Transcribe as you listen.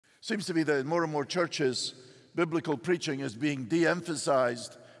Seems to be that in more and more churches, biblical preaching is being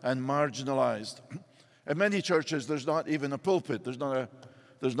de-emphasized and marginalized. In many churches, there's not even a pulpit. There's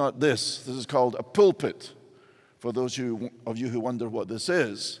not this. This is called a pulpit, for those of you who wonder what this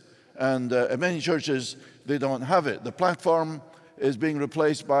is. And in many churches, they don't have it. The platform is being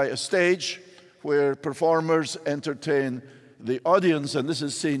replaced by a stage where performers entertain the audience, and this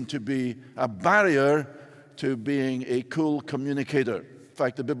is seen to be a barrier to being a cool communicator. In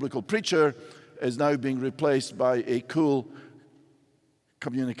fact, the biblical preacher is now being replaced by a cool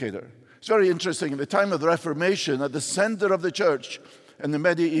communicator. It's very interesting. At the time of the Reformation, at the center of the church, in the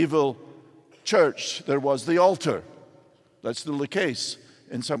medieval church, there was the altar. That's still the case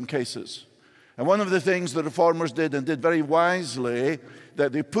in some cases. And one of the things the reformers did, and did very wisely,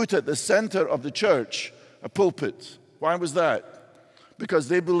 that they put at the center of the church a pulpit. Why was that? Because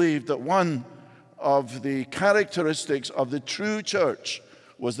they believed that one of the characteristics of the true church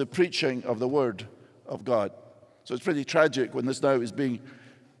was the preaching of the Word of God. So it's pretty tragic when this now is being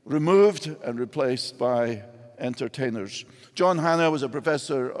removed and replaced by entertainers. John Hannah was a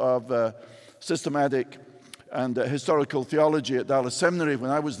professor of systematic and historical theology at Dallas Seminary when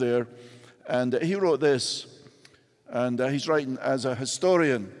I was there, and he wrote this, and he's writing as a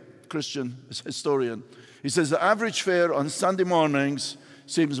historian, Christian historian. He says, the average fare on Sunday mornings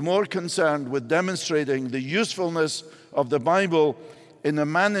seems more concerned with demonstrating the usefulness of the Bible in the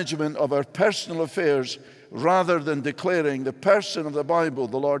management of our personal affairs rather than declaring the person of the Bible,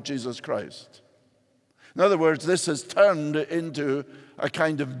 the Lord Jesus Christ. In other words, this has turned into a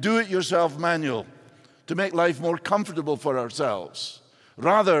kind of do-it-yourself manual to make life more comfortable for ourselves,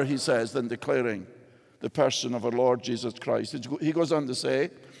 rather, he says, than declaring the person of our Lord Jesus Christ. He goes on to say,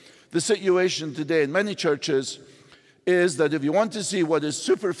 the situation today in many churches is that if you want to see what is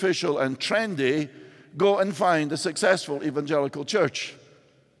superficial and trendy, go and find a successful evangelical church.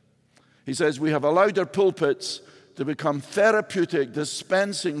 He says, we have allowed our pulpits to become therapeutic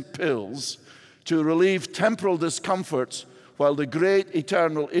dispensing pills to relieve temporal discomforts while the great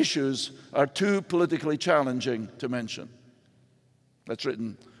eternal issues are too politically challenging to mention. That's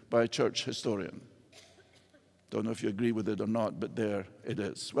written by a church historian. Don't know if you agree with it or not, but there it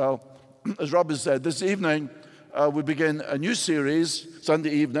is. Well, as Rob has said, this evening we begin a new series, Sunday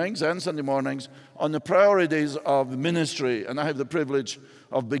evenings and Sunday mornings, on the priorities of ministry. And I have the privilege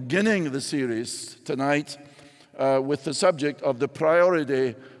of beginning the series tonight with the subject of the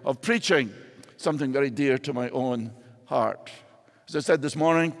priority of preaching, something very dear to my own heart. As I said this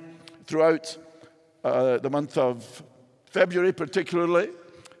morning, throughout the month of February particularly,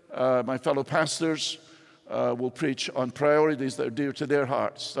 my fellow pastors will preach on priorities that are dear to their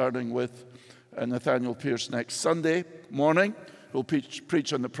hearts, starting with Nathaniel Pierce next Sunday morning. We'll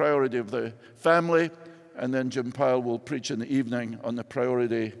preach on the priority of the family, and then Jim Pyle will preach in the evening on the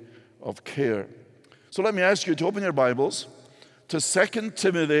priority of care. So let me ask you to open your Bibles to 2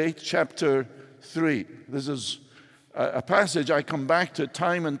 Timothy chapter 3. This is a passage I come back to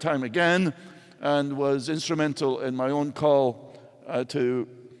time and time again, and was instrumental in my own call to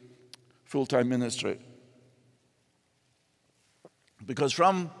full-time ministry. Because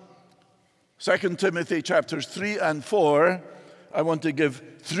from 2 Timothy chapters 3 and 4, I want to give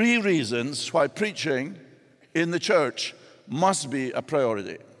 3 reasons why preaching in the church must be a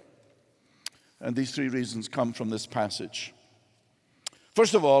priority. And these 3 reasons come from this passage.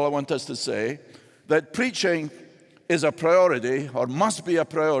 First of all, I want us to say that preaching is a priority, or must be a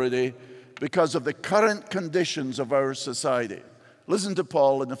priority, because of the current conditions of our society. Listen to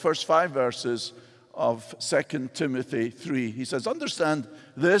Paul in the first 5 verses of 2 Timothy 3. He says, understand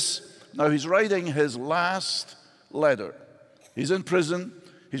this. Now he's writing his last letter. He's in prison.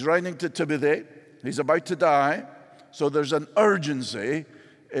 He's writing to Timothy. He's about to die. So there's an urgency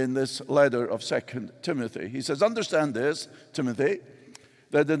in this letter of 2 Timothy. He says, understand this, Timothy,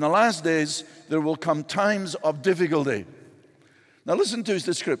 that in the last days there will come times of difficulty. Now listen to his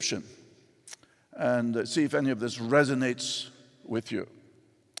description and see if any of this resonates with you.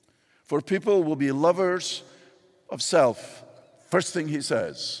 For people will be lovers of self. First thing he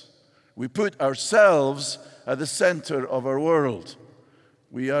says, we put ourselves at the center of our world.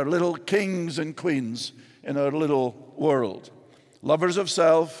 We are little kings and queens in our little world. Lovers of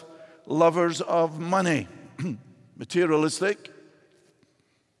self, lovers of money, materialistic,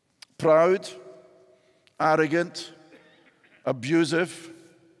 proud, arrogant, abusive.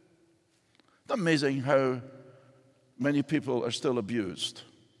 It's amazing how many people are still abused.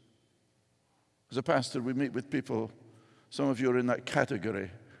 As a pastor, we meet with people, some of you are in that category,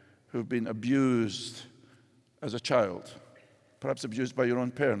 who've been abused as a child, perhaps abused by your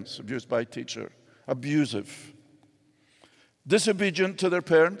own parents, abused by a teacher, abusive. disobedient to their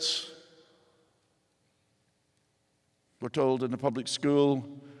parents. We're told in the public school,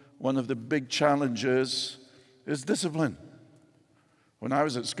 one of the big challenges is discipline. When I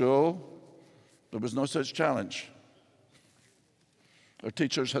was at school, there was no such challenge. Our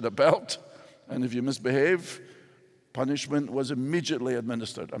teachers had a belt, and if you misbehave, punishment was immediately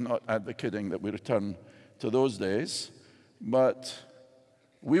administered. I'm not advocating that we return to those days, but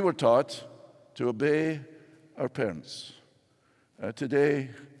we were taught to obey our parents. Today,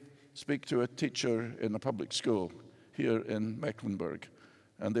 speak to a teacher in a public school here in Mecklenburg,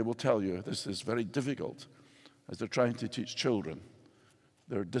 and they will tell you this is very difficult as they're trying to teach children.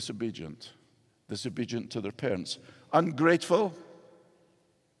 They're disobedient to their parents, ungrateful.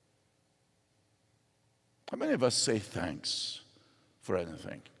 How many of us say thanks for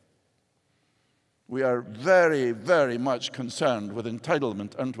anything? We are very, very much concerned with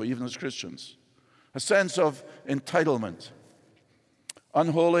entitlement, aren't we, even as Christians? A sense of entitlement.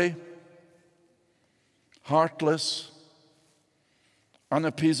 Unholy, heartless,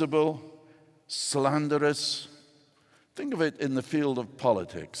 unappeasable, slanderous. Think of it in the field of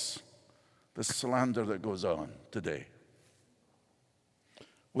politics, the slander that goes on today.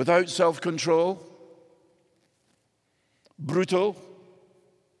 Without self-control, brutal,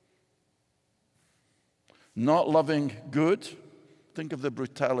 not loving good. Think of the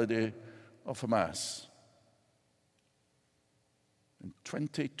brutality of Hamas. In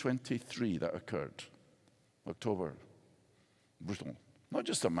 2023 that occurred, October. Brutal. Not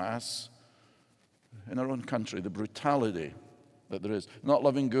just Hamas, in our own country, the brutality that there is. Not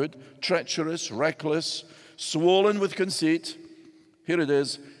loving good, treacherous, reckless, swollen with conceit. Here it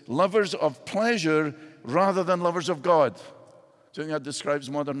is, lovers of pleasure rather than lovers of God. Do you think that describes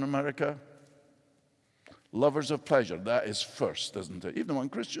modern America? Lovers of pleasure, that is first, isn't it? Even among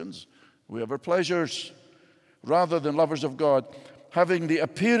Christians, we have our pleasures rather than lovers of God. Having the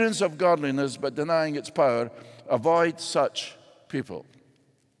appearance of godliness but denying its power, avoid such people.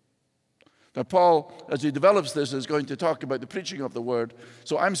 Now, Paul, as he develops this, is going to talk about the preaching of the word.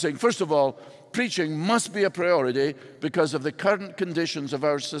 So I'm saying, first of all, preaching must be a priority because of the current conditions of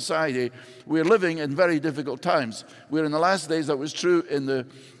our society. We're living in very difficult times. We're in the last days. That was true in the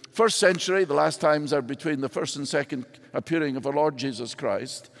first century. The last times are between the first and second appearing of our Lord Jesus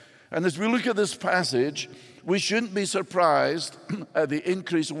Christ. And as we look at this passage, we shouldn't be surprised at the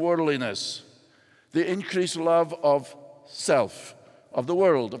increased worldliness, the increased love of self, of the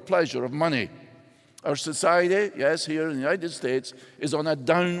world, of pleasure, of money. Our society, yes, here in the United States, is on a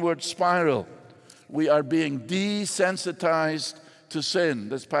downward spiral. We are being desensitized to sin.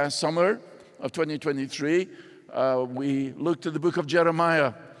 This past summer of 2023, we looked at the book of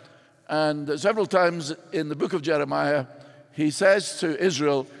Jeremiah. And several times in the book of Jeremiah, he says to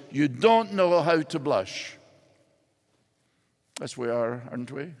Israel, you don't know how to blush. That's where we are,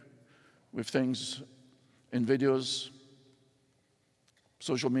 aren't we? With things in videos,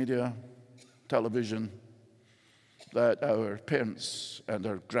 social media, television, that our parents and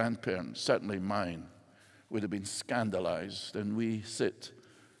our grandparents, certainly mine, would have been scandalized. And we sit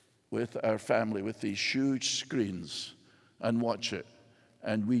with our family with these huge screens and watch it,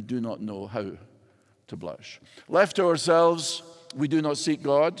 and we do not know how to blush. Left to ourselves, we do not seek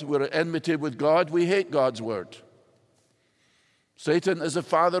God. We're at enmity with God. We hate God's word. Satan is the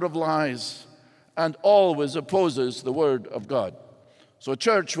father of lies and always opposes the word of God. So a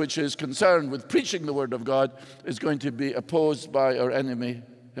church which is concerned with preaching the word of God is going to be opposed by our enemy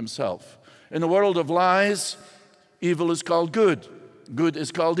himself. In a world of lies, evil is called good. Good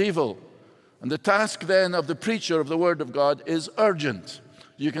is called evil. And the task then of the preacher of the word of God is urgent.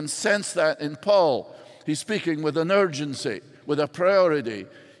 You can sense that in Paul. He's speaking with an urgency, with a priority.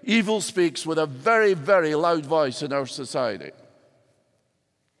 Evil speaks with a very, very loud voice in our society.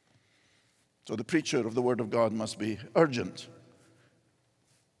 So the preacher of the word of God must be urgent.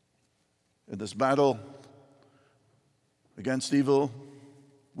 In this battle against evil,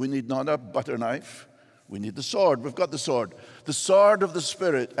 we need not a butter knife. We need the sword. We've got the sword of the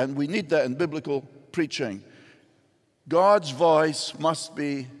Spirit, and we need that in biblical preaching. God's voice must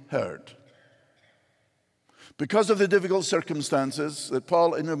be heard. Because of the difficult circumstances that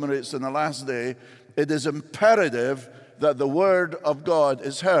Paul enumerates in the last day, it is imperative that the word of God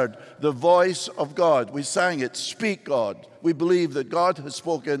is heard, the voice of God. We sang it, Speak God. We believe that God has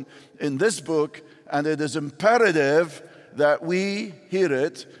spoken in this book, and it is imperative that we hear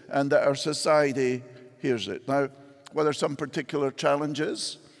it and that our society hears it. Now, what are some particular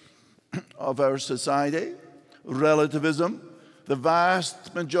challenges of our society? Relativism. The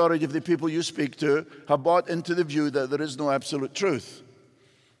vast majority of the people you speak to have bought into the view that there is no absolute truth.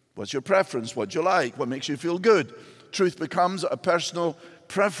 What's your preference? What do you like? What makes you feel good? Truth becomes a personal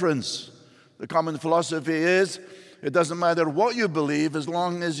preference. The common philosophy is, it doesn't matter what you believe as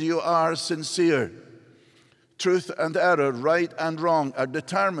long as you are sincere. Truth and error, right and wrong, are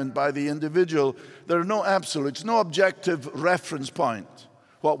determined by the individual. There are no absolutes, no objective reference point.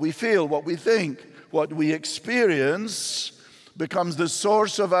 What we feel, what we think, what we experience becomes the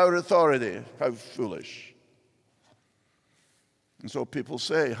source of our authority. How foolish. And so people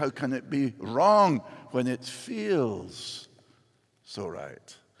say, how can it be wrong when it feels so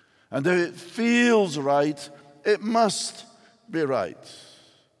right? And if it feels right, it must be right.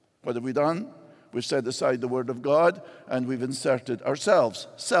 What have we done? We've set aside the Word of God and we've inserted ourselves.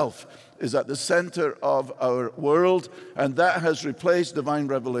 Self is at the center of our world, and that has replaced divine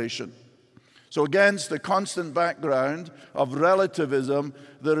revelation. So against the constant background of relativism,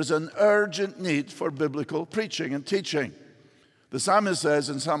 there is an urgent need for biblical preaching and teaching. The psalmist says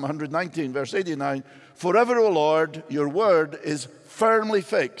in Psalm 119, verse 89, "Forever, O Lord, your word is firmly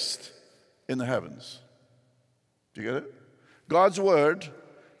fixed in the heavens." Do you get it? God's word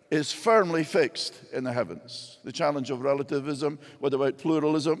is firmly fixed in the heavens. The challenge of relativism. What about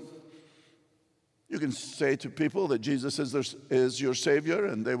pluralism? You can say to people that Jesus is your Savior,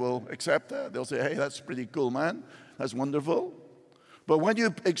 and they will accept that. They'll say, hey, that's pretty cool, man. That's wonderful. But when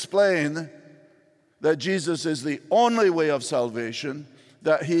you explain that Jesus is the only way of salvation,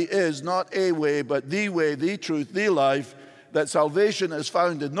 that he is not a way, but the way, the truth, the life, that salvation is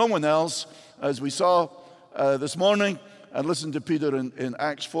found in no one else, as we saw this morning, and listen to Peter in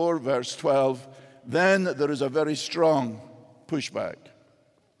Acts 4, verse 12, then there is a very strong pushback.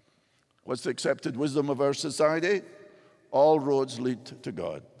 What's the accepted wisdom of our society? All roads lead to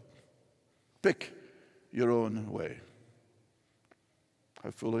God. Pick your own way.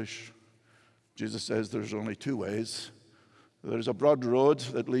 How foolish. Jesus says there's only two ways. There's a broad road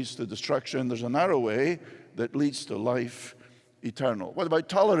that leads to destruction. There's a narrow way that leads to life eternal. What about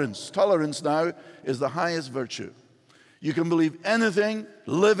tolerance? Tolerance now is the highest virtue. You can believe anything,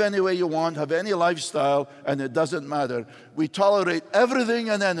 live any way you want, have any lifestyle, and it doesn't matter. We tolerate everything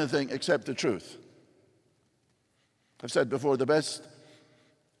and anything except the truth. I've said before, the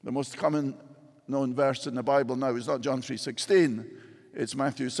most common known verse in the Bible now is not John 3:16, it's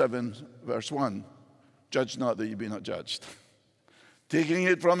Matthew 7, verse 1. Judge not that you be not judged. Taking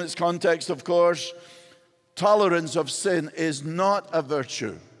it from its context, of course, tolerance of sin is not a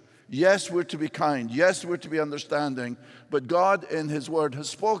virtue. Yes, we're to be kind. Yes, we're to be understanding. But God in his word has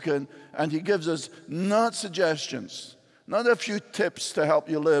spoken, and he gives us not suggestions, not a few tips to help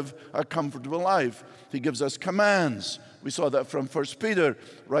you live a comfortable life. He gives us commands. We saw that from 1 Peter,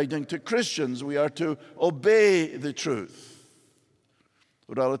 writing to Christians. We are to obey the truth.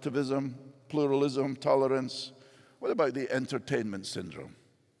 Relativism, pluralism, tolerance. What about the entertainment syndrome?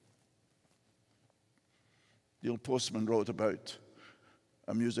 The old postman wrote about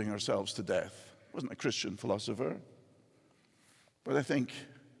amusing ourselves to death. Wasn't a Christian philosopher. But I think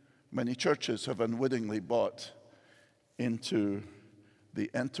many churches have unwittingly bought into the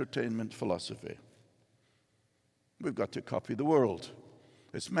entertainment philosophy. We've got to copy the world.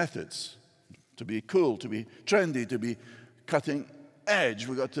 Its methods. To be cool, to be trendy, to be cutting edge.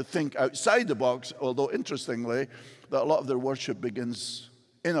 We've got to think outside the box, although interestingly, that a lot of their worship begins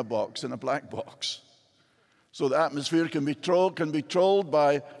in a box, in a black box. So the atmosphere can be controlled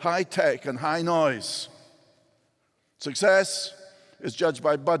by high tech and high noise. Success is judged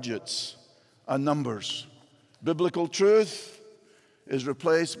by budgets and numbers. Biblical truth is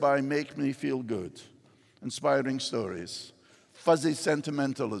replaced by make me feel good, inspiring stories, fuzzy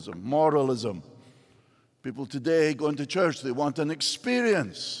sentimentalism, moralism. People today going to church, they want an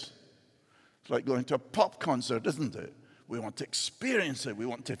experience. It's like going to a pop concert, isn't it? We want to experience it. We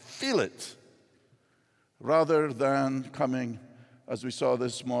want to feel it. Rather than coming, as we saw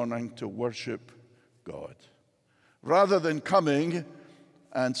this morning, to worship God. Rather than coming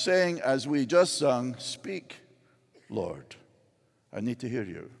and saying, as we just sung, speak, Lord, I need to hear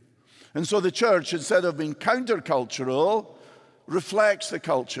you. And so the church, instead of being countercultural, reflects the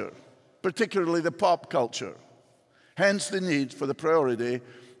culture, particularly the pop culture. Hence the need for the priority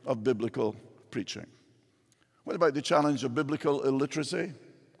of biblical preaching. What about the challenge of biblical illiteracy?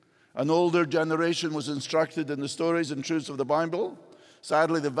 An older generation was instructed in the stories and truths of the Bible.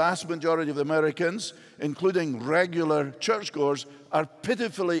 Sadly, the vast majority of Americans, including regular churchgoers, are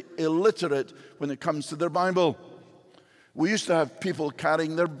pitifully illiterate when it comes to their Bible. We used to have people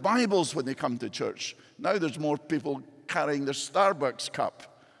carrying their Bibles when they come to church. Now there's more people carrying their Starbucks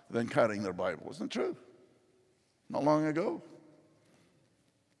cup than carrying their Bible. Isn't it true? Not long ago.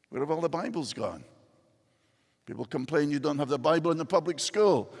 Where have all the Bibles gone? People complain you don't have the Bible in the public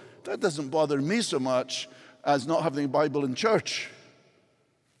school. That doesn't bother me so much as not having a Bible in church.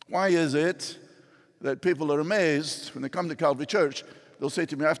 Why is it that people are amazed when they come to Calvary Church? They'll say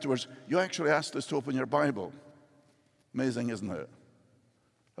to me afterwards, you actually asked us to open your Bible. Amazing, isn't it?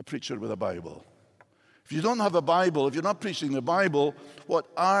 A preacher with a Bible. If you don't have a Bible, if you're not preaching the Bible, what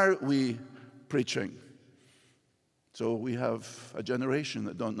are we preaching? So we have a generation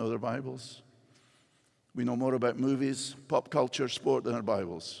that don't know their Bibles. We know more about movies, pop culture, sport than our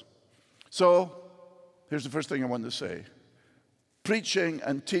Bibles. So here's the first thing I want to say. Preaching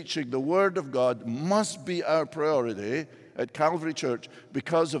and teaching the Word of God must be our priority at Calvary Church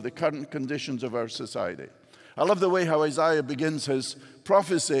because of the current conditions of our society. I love the way how Isaiah begins his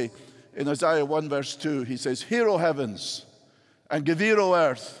prophecy. In Isaiah 1 verse 2, he says, hear, O heavens, and give ear, O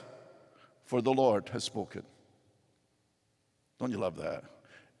earth, for the Lord has spoken. Don't you love that?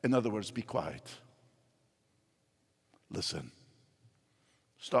 In other words, be quiet. Listen.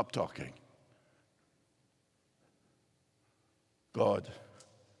 Stop talking. God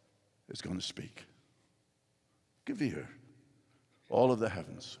is going to speak. Give ear. All of the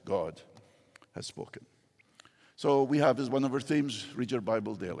heavens, God has spoken. So we have as one of our themes, read your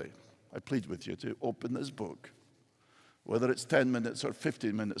Bible daily. I plead with you to open this book. Whether it's 10 minutes or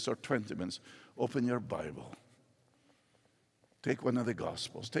 15 minutes or 20 minutes, open your Bible. Take one of the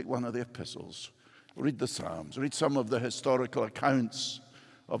Gospels, take one of the epistles, read the Psalms, read some of the historical accounts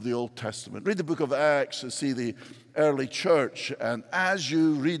of the Old Testament. Read the book of Acts to see the early church, and as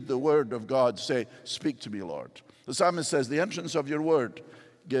you read the Word of God, say, speak to me, Lord. The psalmist says, the entrance of your Word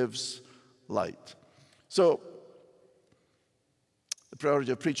gives light. So, the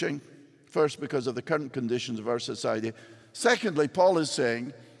priority of preaching, first, because of the current conditions of our society. Secondly, Paul is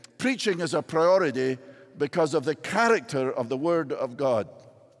saying, preaching is a priority because of the character of the Word of God.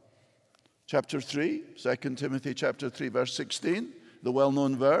 Chapter 3, 2 Timothy chapter 3, verse 16. The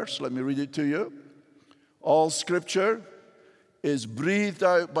well-known verse, let me read it to you. All Scripture is breathed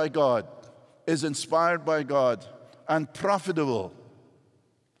out by God, is inspired by God, and profitable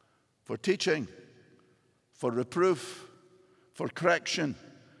for teaching, for reproof, for correction,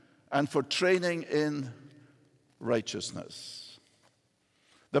 and for training in righteousness.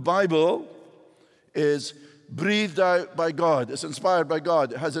 The Bible is breathed out by God. It's inspired by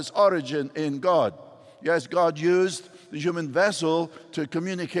God. It has its origin in God. Yes, God used the human vessel to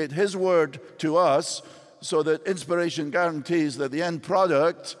communicate His word to us so that inspiration guarantees that the end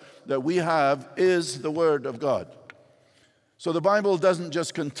product that we have is the Word of God. So the Bible doesn't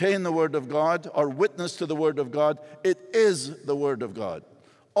just contain the Word of God or witness to the Word of God. It is the Word of God.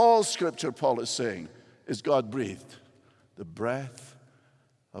 All Scripture, Paul is saying, is God-breathed. The breath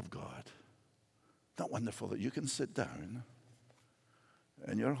of God. Isn't that wonderful that you can sit down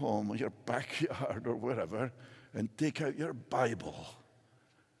in your home or your backyard or wherever and take out your Bible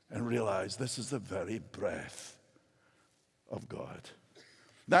and realize this is the very breath of God.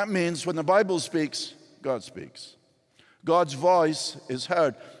 That means when the Bible speaks, God speaks. God's voice is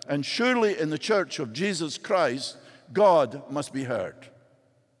heard. And surely in the church of Jesus Christ, God must be heard.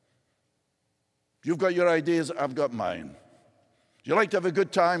 You've got your ideas, I've got mine. You like to have a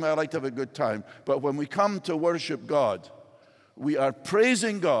good time, I like to have a good time. But when we come to worship God, we are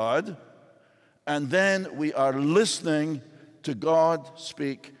praising God, and then we are listening to God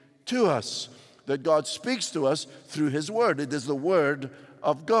speak to us. That God speaks to us through His Word. It is the Word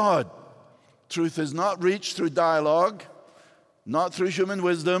of God. Truth is not reached through dialogue, not through human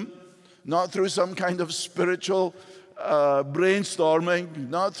wisdom, not through some kind of spiritual brainstorming,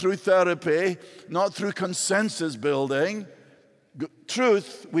 not through therapy, not through consensus building.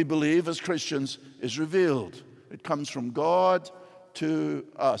 Truth, we believe as Christians, is revealed. It comes from God to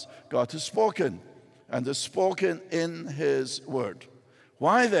us. God has spoken, and has spoken in His Word.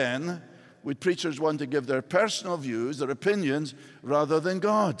 Why then would preachers want to give their personal views, their opinions, rather than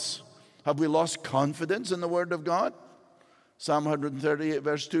God's? Have we lost confidence in the Word of God? Psalm 138,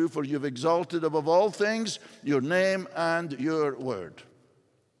 verse 2, for you've exalted above all things your name and your word.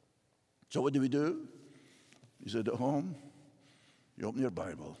 So what do? You sit at home, you open your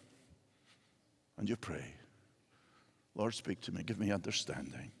Bible, and you pray. Lord, speak to me, give me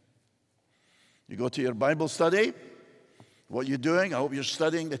understanding. You go to your Bible study. What you're doing, I hope you're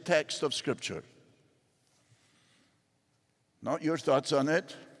studying the text of Scripture. Not your thoughts on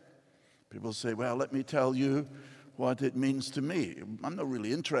it. People say, well, let me tell you what it means to me. I'm not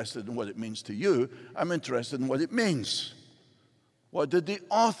really interested in what it means to you. I'm interested in what it means. What did the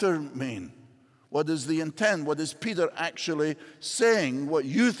author mean? What is the intent? What is Peter actually saying? What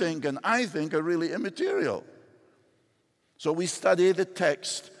you think and I think are really immaterial. So we study the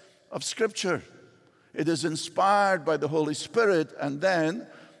text of Scripture. It is inspired by the Holy Spirit, and then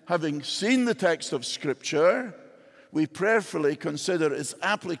having seen the text of Scripture, we prayerfully consider its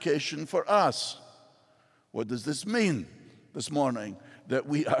application for us. What does this mean this morning, that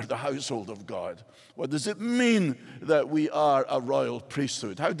we are the household of God? What does it mean that we are a royal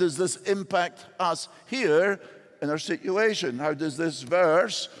priesthood? How does this impact us here in our situation? How does this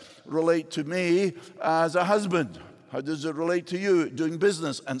verse relate to me as a husband? How does it relate to you doing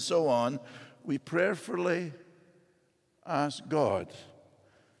business and so on? We prayerfully ask God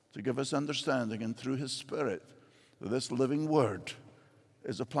to give us understanding, and through His Spirit, that this living word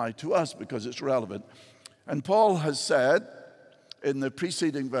is applied to us because it's relevant. And Paul has said in the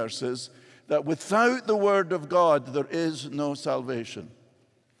preceding verses that without the word of God, there is no salvation.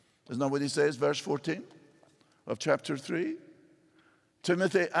 Isn't that what he says, verse 14 of chapter 3?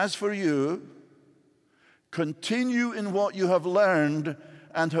 Timothy, as for you, continue in what you have learned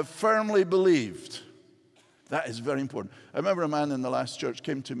and have firmly believed. That is very important. I remember a man in the last church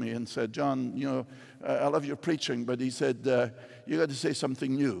came to me and said, John, you know, I love your preaching, but he said, you got to say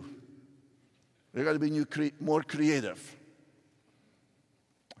something new. You got to be more creative.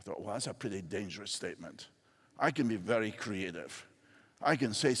 I thought, well, that's a pretty dangerous statement. I can be very creative. I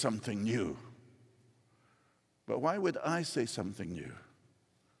can say something new. But why would I say something new?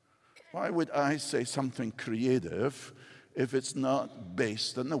 Why would I say something creative if it's not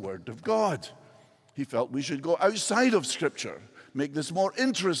based on the Word of God? He felt we should go outside of Scripture, make this more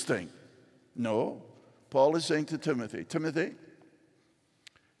interesting. No, Paul is saying to Timothy, Timothy,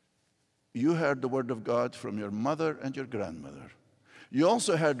 you heard the Word of God from your mother and your grandmother. You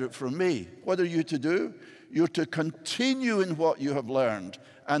also heard it from me. What are you to do? You're to continue in what you have learned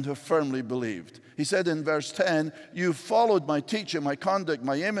and have firmly believed. He said in verse 10, you followed my teaching, my conduct,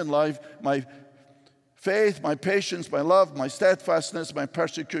 my aim in life, my faith, my patience, my love, my steadfastness, my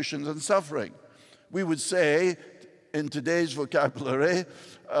persecutions and suffering. We would say, in today's vocabulary,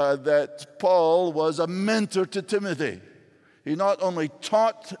 that Paul was a mentor to Timothy. He not only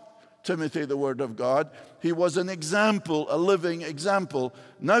taught Timothy the Word of God, he was an example, a living example.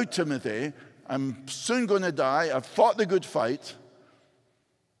 Now, Timothy, I'm soon going to die. I've fought the good fight.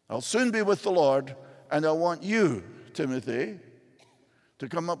 I'll soon be with the Lord, and I want you, Timothy, to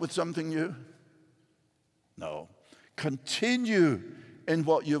come up with something new. No. Continue in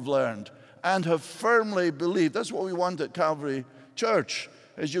what you've learned and have firmly believed. That's what we want at Calvary Church.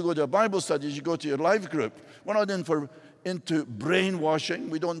 As you go to a Bible study, as you go to your life group, we're not into brainwashing.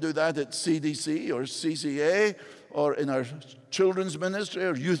 We don't do that at CDC or CCA or in our children's ministry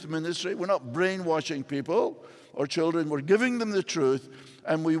or youth ministry. We're not brainwashing people or children. We're giving them the truth,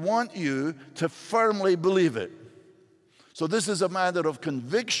 and we want you to firmly believe it. So this is a matter of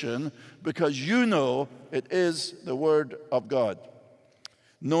conviction because you know it is the Word of God,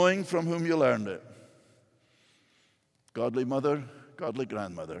 knowing from whom you learned it. Godly mother, godly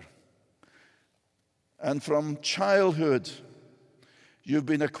grandmother. And from childhood, you've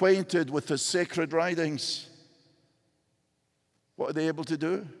been acquainted with the sacred writings. What are they able to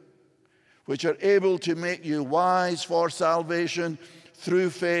do? Which are able to make you wise for salvation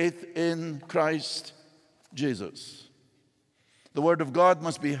through faith in Christ Jesus. The Word of God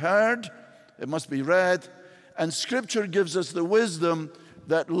must be heard, it must be read, and Scripture gives us the wisdom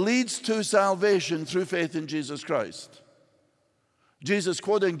that leads to salvation through faith in Jesus Christ. Jesus,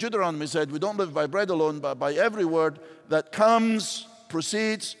 quoting Deuteronomy, said, we don't live by bread alone, but by every word that comes,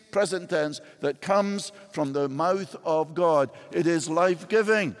 proceeds, present tense, that comes from the mouth of God. It is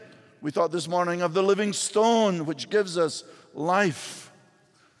life-giving. We thought this morning of the living stone, which gives us life.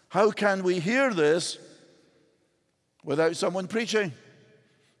 How can we hear this without someone preaching?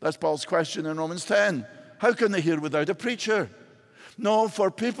 That's Paul's question in Romans 10. How can they hear without a preacher? No,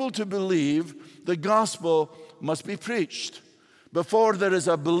 for people to believe, the gospel must be preached. Before there is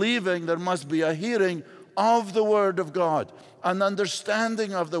a believing, there must be a hearing of the Word of God, an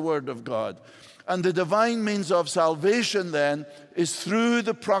understanding of the Word of God. And the divine means of salvation then is through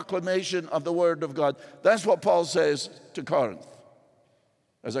the proclamation of the Word of God. That's what Paul says to Corinth.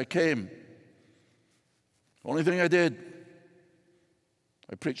 As I came, only thing I did,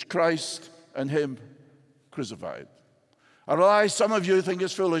 I preached Christ and Him crucified. I realize some of you think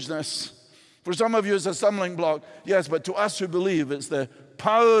it's foolishness. For some of you it's a stumbling block. Yes, but to us who believe, it's the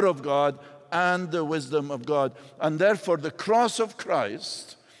power of God and the wisdom of God. And therefore the cross of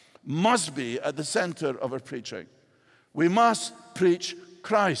Christ must be at the center of our preaching. We must preach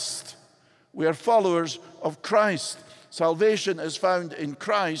Christ. We are followers of Christ. Salvation is found in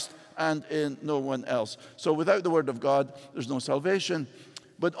Christ and in no one else. So without the Word of God, there's no salvation.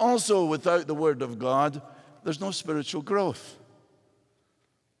 But also without the Word of God, there's no spiritual growth.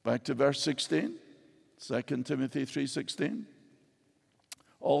 Back to verse 16, 2 Timothy 3:16.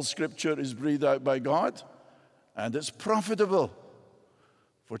 All Scripture is breathed out by God, and it's profitable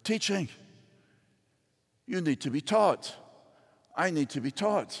for teaching. You need to be taught. I need to be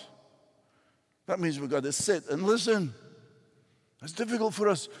taught. That means we've got to sit and listen. It's difficult for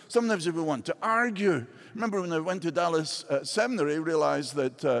us. Sometimes we want to argue. Remember when I went to Dallas Seminary, I realized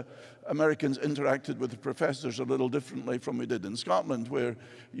that Americans interacted with the professors a little differently from we did in Scotland, where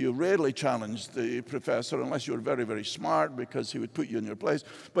you rarely challenged the professor unless you were very, very smart, because he would put you in your place.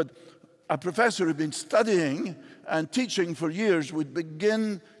 But a professor who'd been studying and teaching for years would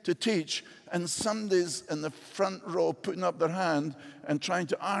begin to teach, and somebody's in the front row putting up their hand and trying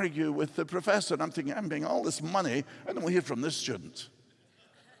to argue with the professor. And I'm thinking, I'm paying all this money, I don't hear from this student.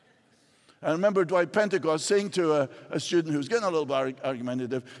 I remember Dwight Pentecost saying to a student who was getting a little bit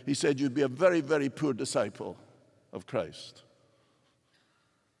argumentative, he said, you'd be a very, very poor disciple of Christ.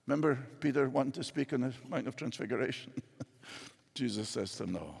 Remember Peter wanting to speak on the Mount of Transfiguration? Jesus says to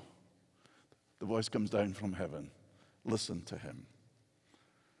him, no. The voice comes down from heaven. Listen to him.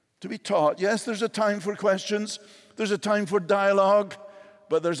 To be taught, yes, there's a time for questions. There's a time for dialogue.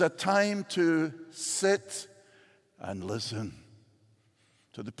 But there's a time to sit and listen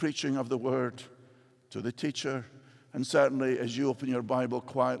to the preaching of the word, to the teacher. And certainly as you open your Bible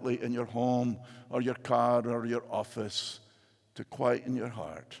quietly in your home or your car or your office, to quieten your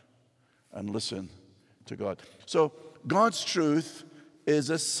heart and listen to God. So God's truth is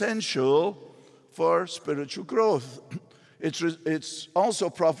essential for spiritual growth. It's also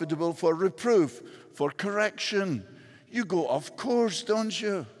profitable for reproof, for correction. You go off course, don't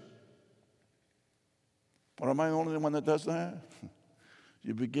you? Or am I the only one that does that?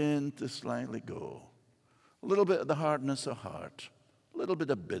 You begin to slightly go. A little bit of the hardness of heart, a little bit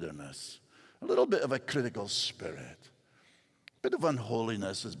of bitterness, a little bit of a critical spirit, a bit of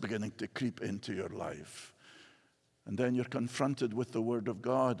unholiness is beginning to creep into your life. And then you're confronted with the Word of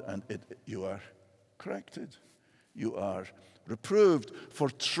God, and you are corrected. You are reproved for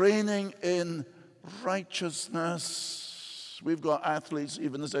training in righteousness. We've got athletes,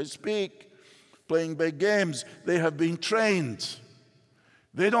 even as I speak, playing big games. They have been trained.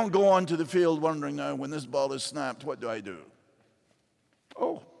 They don't go onto the field wondering, now, when this ball is snapped, what do I do?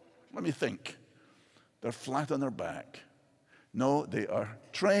 Oh, let me think. They're flat on their back. No, they are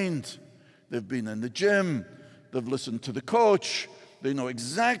trained. They've been in the gym. They've listened to the coach. They know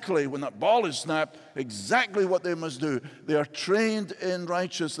exactly when that ball is snapped, exactly what they must do. They are trained in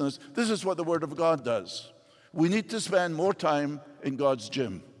righteousness. This is what the Word of God does. We need to spend more time in God's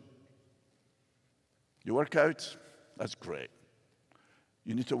gym. You work out? That's great.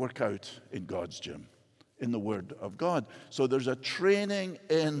 You need to work out in God's gym, in the Word of God. So there's a training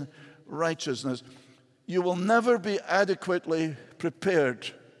in righteousness. You will never be adequately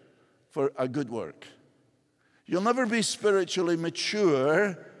prepared for a good work. You'll never be spiritually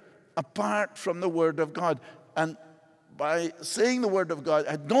mature apart from the Word of God. And by saying the Word of God,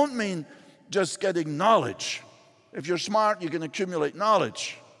 I don't mean just getting knowledge. If you're smart, you can accumulate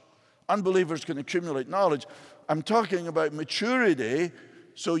knowledge. Unbelievers can accumulate knowledge. I'm talking about maturity.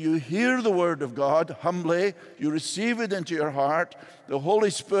 So you hear the Word of God humbly, you receive it into your heart, the Holy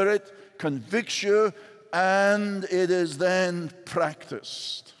Spirit convicts you, and it is then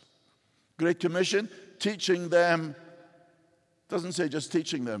practiced. Great Commission, teaching them, doesn't say just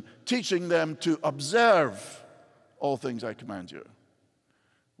teaching them to observe all things I command you.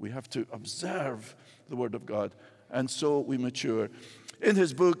 We have to observe the Word of God, and so we mature. In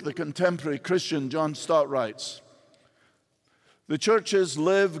his book, The Contemporary Christian, John Stott writes, the churches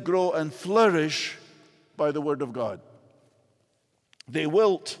live, grow, and flourish by the Word of God. They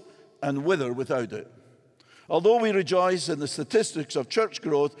wilt and wither without it. Although we rejoice in the statistics of church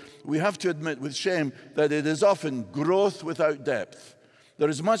growth, we have to admit with shame that it is often growth without depth. There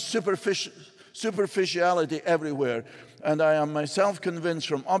is much superficiality everywhere, and I am myself convinced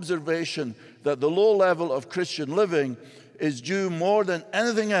from observation that the low level of Christian living is due more than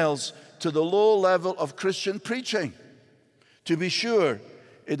anything else to the low level of Christian preaching. To be sure,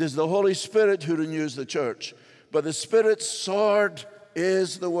 it is the Holy Spirit who renews the church, but the Spirit's sword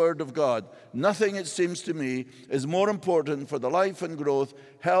is the Word of God. Nothing, it seems to me, is more important for the life and growth,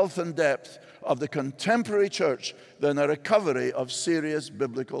 health and depth of the contemporary church than a recovery of serious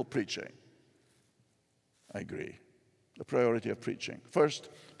biblical preaching. I agree. The priority of preaching. First,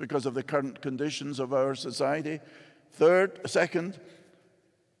 because of the current conditions of our society. Second,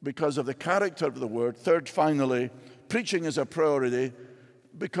 because of the character of the Word. Third, finally, preaching is a priority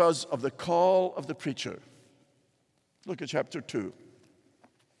because of the call of the preacher. Look at chapter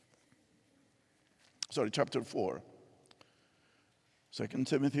 4. 2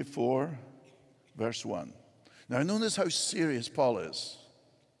 Timothy 4, verse 1. Now notice how serious Paul is.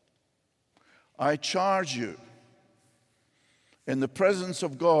 I charge you in the presence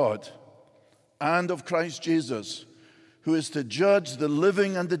of God and of Christ Jesus, who is to judge the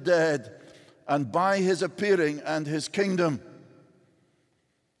living and the dead, and by his appearing and his kingdom.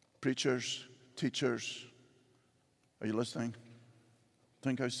 Preachers, teachers, are you listening?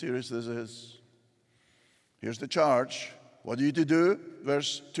 Think how serious this is. Here's the charge. What are you to do?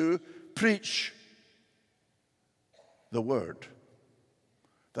 Verse 2, preach the word.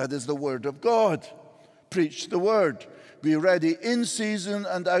 That is the word of God. Preach the word. Be ready in season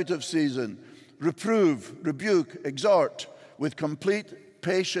and out of season. Reprove, rebuke, exhort with complete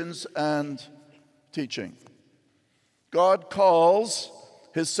patience and teaching. God calls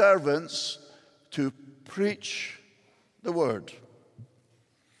his servants to preach the word.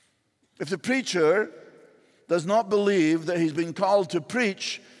 If the preacher does not believe that he's been called to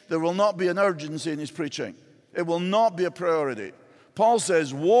preach, there will not be an urgency in his preaching. It will not be a priority. Paul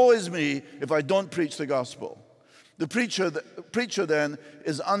says, woe is me if I don't preach the gospel. The preacher then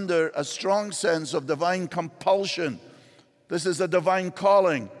is under a strong sense of divine compulsion. This is a divine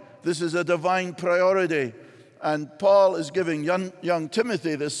calling. This is a divine priority. And Paul is giving young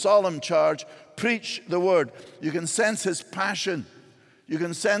Timothy this solemn charge, preach the word. You can sense his passion. You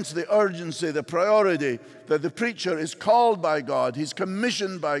can sense the urgency, the priority, that the preacher is called by God. He's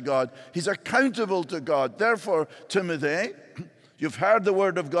commissioned by God. He's accountable to God. Therefore, Timothy, you've heard the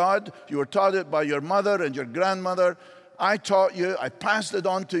word of God. You were taught it by your mother and your grandmother. I taught you. I passed it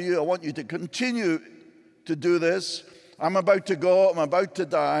on to you. I want you to continue to do this. I'm about to go. I'm about to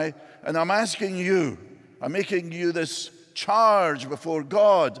die. And I'm asking you, I'm making you this charge before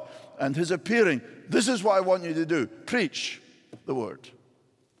God and his appearing. This is what I want you to do. Preach the word.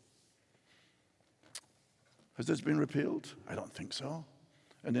 Has this been repealed? I don't think so.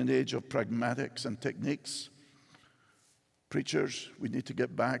 In an age of pragmatics and techniques, preachers, we need to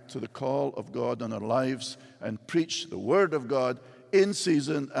get back to the call of God on our lives and preach the word of God in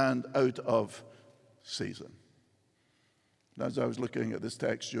season and out of season. As I was looking at this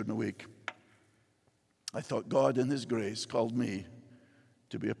text during the week, I thought God in his grace called me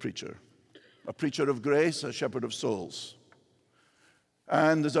to be a preacher of grace, a shepherd of souls.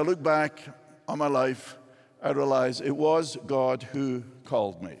 And as I look back on my life, I realize it was God who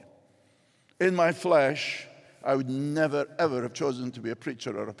called me. In my flesh, I would never, ever have chosen to be a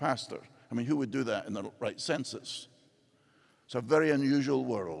preacher or a pastor. I mean, who would do that in the right senses? It's a very unusual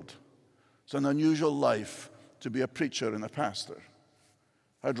world. It's an unusual life to be a preacher and a pastor.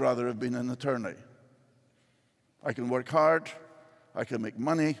 I'd rather have been an attorney. I can work hard, I can make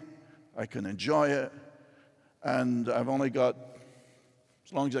money, I can enjoy it, and I've only got,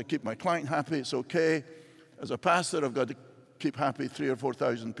 as long as I keep my client happy, it's okay. As a pastor, I've got to keep happy 3,000 or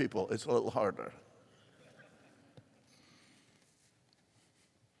 4,000 people. It's a little harder.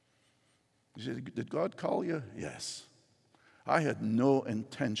 You say, did God call you? Yes. I had no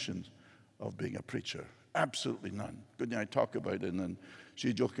intention of being a preacher. Absolutely none. Goodney and I talk about it, and then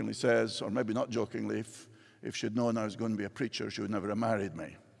she jokingly says, or maybe not jokingly, if she'd known I was going to be a preacher, she would never have married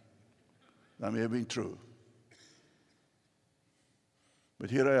me. That may have been true.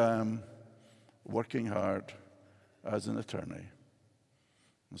 But here I am, working hard as an attorney.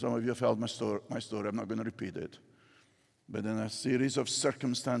 And some of you have heard my story. I'm not going to repeat it. But in a series of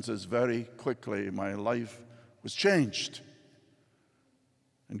circumstances, very quickly, my life was changed.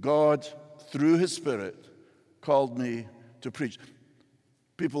 And God, through his Spirit, called me to preach.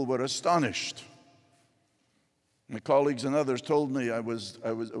 People were astonished. My colleagues and others told me I was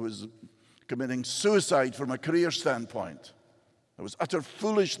committing suicide from a career standpoint. It was utter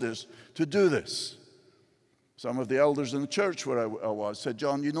foolishness to do this. Some of the elders in the church where I was said,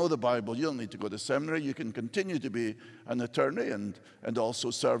 John, you know the Bible. You don't need to go to seminary. You can continue to be an attorney and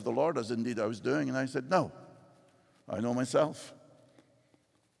also serve the Lord, as indeed I was doing. And I said, no, I know myself.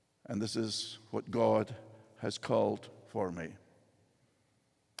 And this is what God has called for me.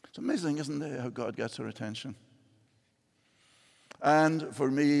 It's amazing, isn't it, how God gets our attention? And for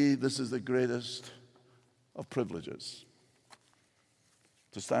me, this is the greatest of privileges.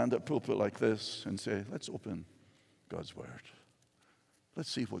 To stand at a pulpit like this and say, let's open God's Word. Let's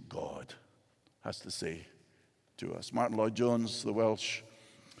see what God has to say to us. Martin Lloyd-Jones, the Welsh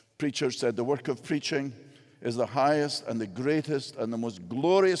preacher, said, the work of preaching is the highest and the greatest and the most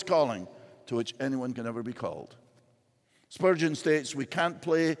glorious calling to which anyone can ever be called. Spurgeon states, we can't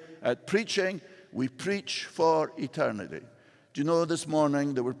play at preaching, we preach for eternity. Do you know this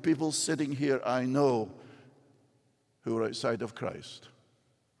morning there were people sitting here I know who are outside of Christ?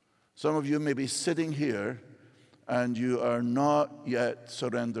 Some of you may be sitting here and you are not yet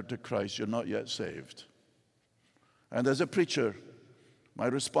surrendered to Christ. You're not yet saved. And as a preacher, My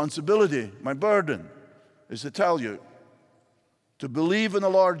responsibility, my burden is to tell you to believe in the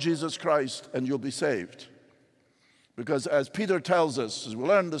Lord Jesus Christ and you'll be saved. Because as Peter tells us, as we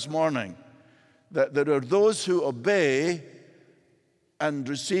learned this morning, that there are those who obey and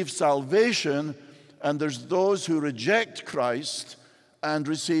receive salvation, and there's those who reject Christ and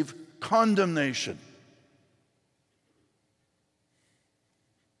receive condemnation.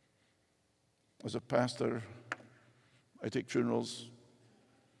 As a pastor, I take funerals.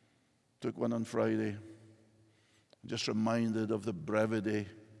 Took one on Friday. Just reminded of the brevity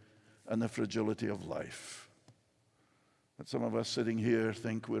and the fragility of life. That some of us sitting here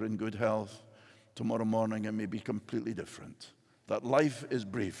think we're in good health. Tomorrow morning it may be completely different. That life is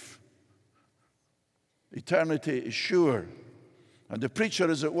brief. Eternity is sure. And the preacher,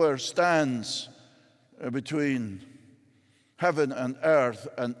 as it were, stands between heaven and earth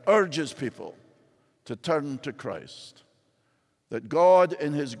and urges people to turn to Christ. That God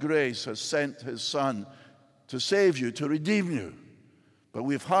in His grace has sent His Son to save you, to redeem you. But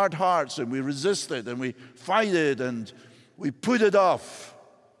we have hard hearts and we resist it and we fight it and we put it off.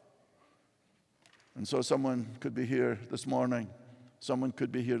 And so someone could be here this morning. Someone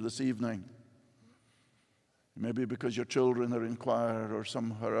could be here this evening. Maybe because your children are in choir or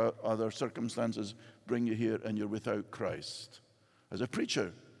some other circumstances bring you here and you're without Christ. As a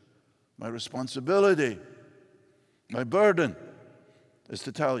preacher, my responsibility, my burden is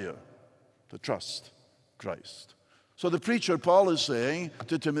to tell you to trust Christ. So the preacher, Paul is saying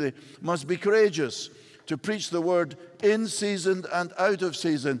to Timothy, must be courageous to preach the word in season and out of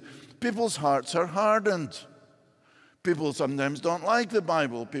season. People's hearts are hardened. People sometimes don't like the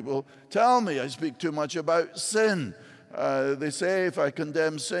Bible. People tell me I speak too much about sin. They say if I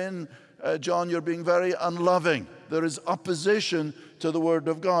condemn sin, John, you're being very unloving. There is opposition to the word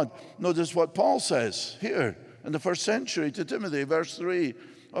of God. Notice what Paul says here in the first century to Timothy, verse 3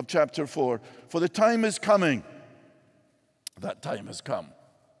 of chapter 4. For the time is coming, that time has come,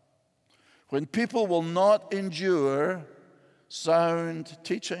 when people will not endure sound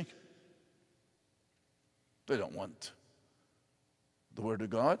teaching. They don't want the word of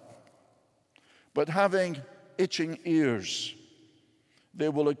God. But having itching ears, they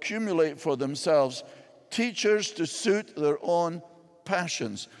will accumulate for themselves teachers to suit their own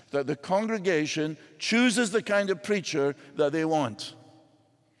passions, that the congregation chooses the kind of preacher that they want.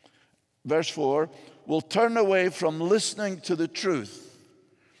 Verse 4, will turn away from listening to the truth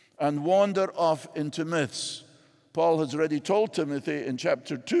and wander off into myths. Paul has already told Timothy in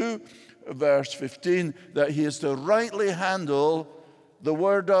chapter 2, verse 15, that he is to rightly handle the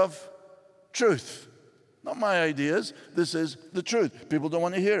word of truth. Not my ideas. This is the truth. People don't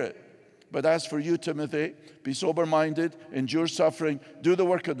want to hear it. But as for you, Timothy, be sober-minded, endure suffering, do the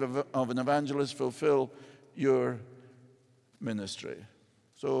work of an evangelist, fulfill your ministry.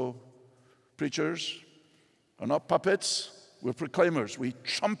 So, preachers are not puppets. We're proclaimers. We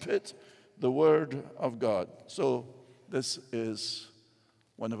trumpet the word of God. So, this is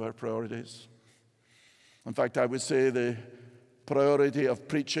one of our priorities. In fact, I would say the priority of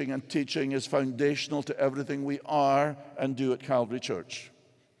preaching and teaching is foundational to everything we are and do at Calvary Church.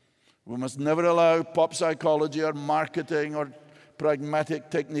 We must never allow pop psychology or marketing or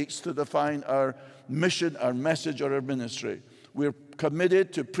pragmatic techniques to define our mission, our message, or our ministry. We're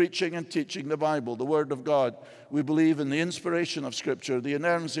committed to preaching and teaching the Bible, the Word of God. We believe in the inspiration of Scripture, the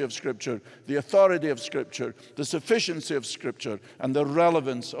inerrancy of Scripture, the authority of Scripture, the sufficiency of Scripture, and the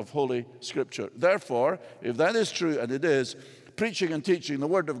relevance of Holy Scripture. Therefore, if that is true, and it is, preaching and teaching the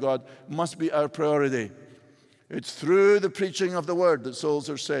Word of God must be our priority. It's through the preaching of the Word that souls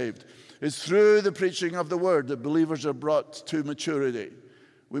are saved. It's through the preaching of the Word that believers are brought to maturity.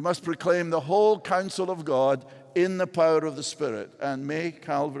 We must proclaim the whole counsel of God in the power of the Spirit. And may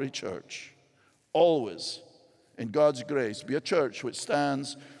Calvary Church always, in God's grace, be a church which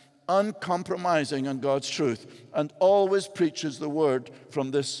stands uncompromising on God's truth and always preaches the Word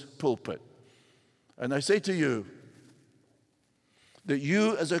from this pulpit. And I say to you that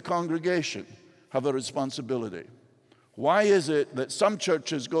you as a congregation have a responsibility. Why is it that some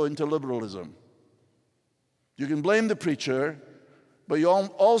churches go into liberalism? You can blame the preacher, but you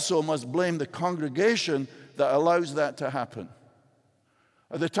also must blame the congregation that allows that to happen.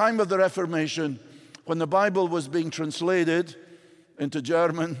 At the time of the Reformation, when the Bible was being translated into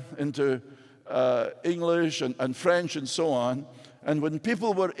German, into English and French and so on, and when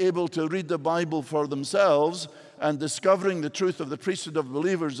people were able to read the Bible for themselves and discovering the truth of the priesthood of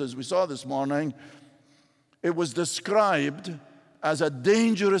believers, as we saw this morning, it was described as a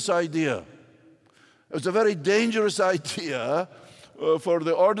dangerous idea. It was a very dangerous idea for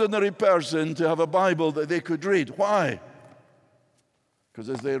the ordinary person to have a Bible that they could read. Why? Because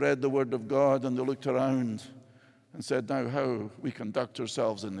as they read the Word of God and they looked around and said, now how we conduct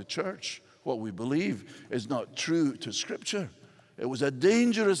ourselves in the church, what we believe is not true to Scripture. It was a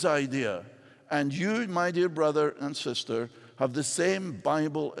dangerous idea. And you, my dear brother and sister, have the same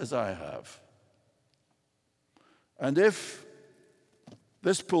Bible as I have. And if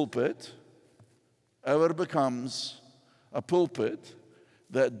this pulpit ever becomes a pulpit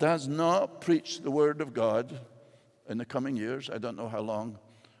that does not preach the Word of God in the coming years, I don't know how long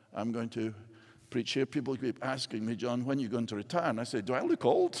I'm going to preach here. People keep asking me, John, when are you going to retire? And I say, do I look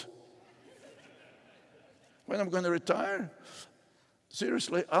old? When am I going to retire?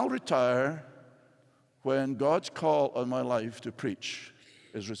 Seriously, I'll retire when God's call on my life to preach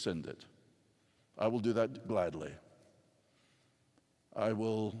is rescinded. I will do that gladly. I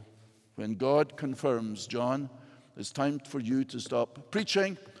will, when God confirms, John, it's time for you to stop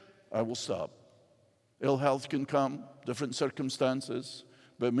preaching, I will stop. Ill health can come, different circumstances,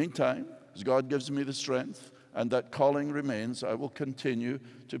 but meantime, as God gives me the strength and that calling remains, I will continue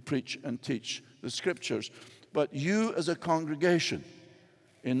to preach and teach the Scriptures. But you as a congregation,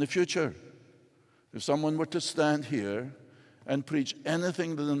 in the future, if someone were to stand here and preach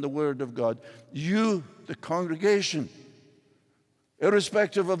anything than the Word of God, you, the congregation,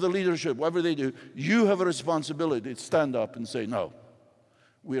 irrespective of the leadership, whatever they do, you have a responsibility to stand up and say, no,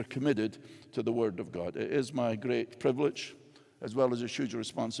 we are committed to the Word of God. It is my great privilege, as well as a huge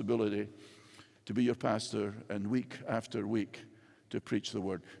responsibility, to be your pastor and week after week to preach the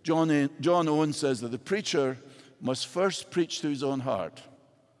Word. John Owen says that the preacher must first preach to his own heart.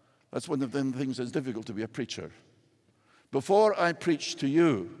 That's one of the things that's difficult to be a preacher. Before I preach to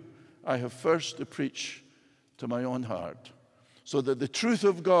you, I have first to preach to my own heart, so that the truth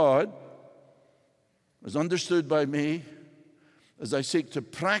of God is understood by me as I seek to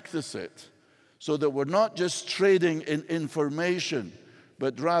practice it, so that we're not just trading in information,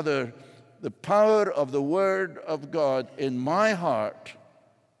 but rather the power of the Word of God in my heart,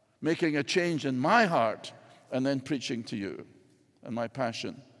 making a change in my heart, and then preaching to you. And my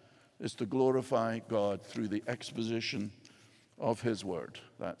passion is to glorify God through the exposition of His Word.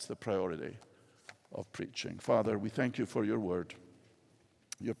 That's the priority of preaching. Father, we thank you for your Word,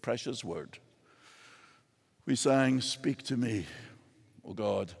 your precious Word. We sang, "Speak to me, O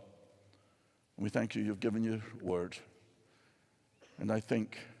God." And we thank you, you've given your Word. And I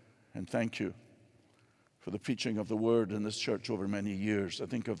think and thank you for the preaching of the Word in this church over many years. I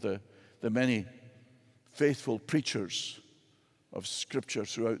think of the many faithful preachers of Scripture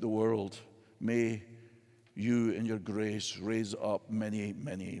throughout the world. May you in your grace raise up many,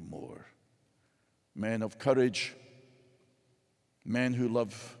 many more. Men of courage, men who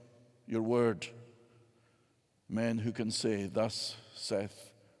love your Word, men who can say, "Thus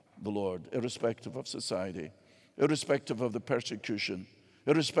saith the Lord," irrespective of society, irrespective of the persecution,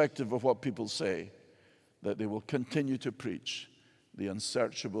 irrespective of what people say, that they will continue to preach the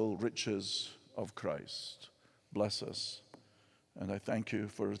unsearchable riches of Christ. Bless us. And I thank you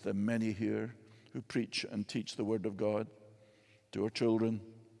for the many here who preach and teach the Word of God to our children.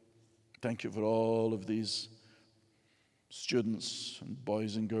 Thank you for all of these students and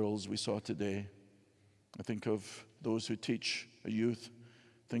boys and girls we saw today. I think of those who teach a youth.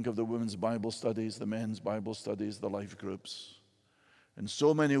 Think of the women's Bible studies, the men's Bible studies, the life groups. In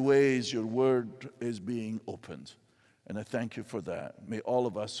so many ways, your Word is being opened. And I thank you for that. May all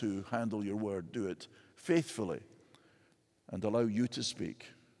of us who handle your Word do it faithfully and allow you to speak.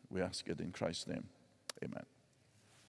 We ask it in Christ's name. Amen.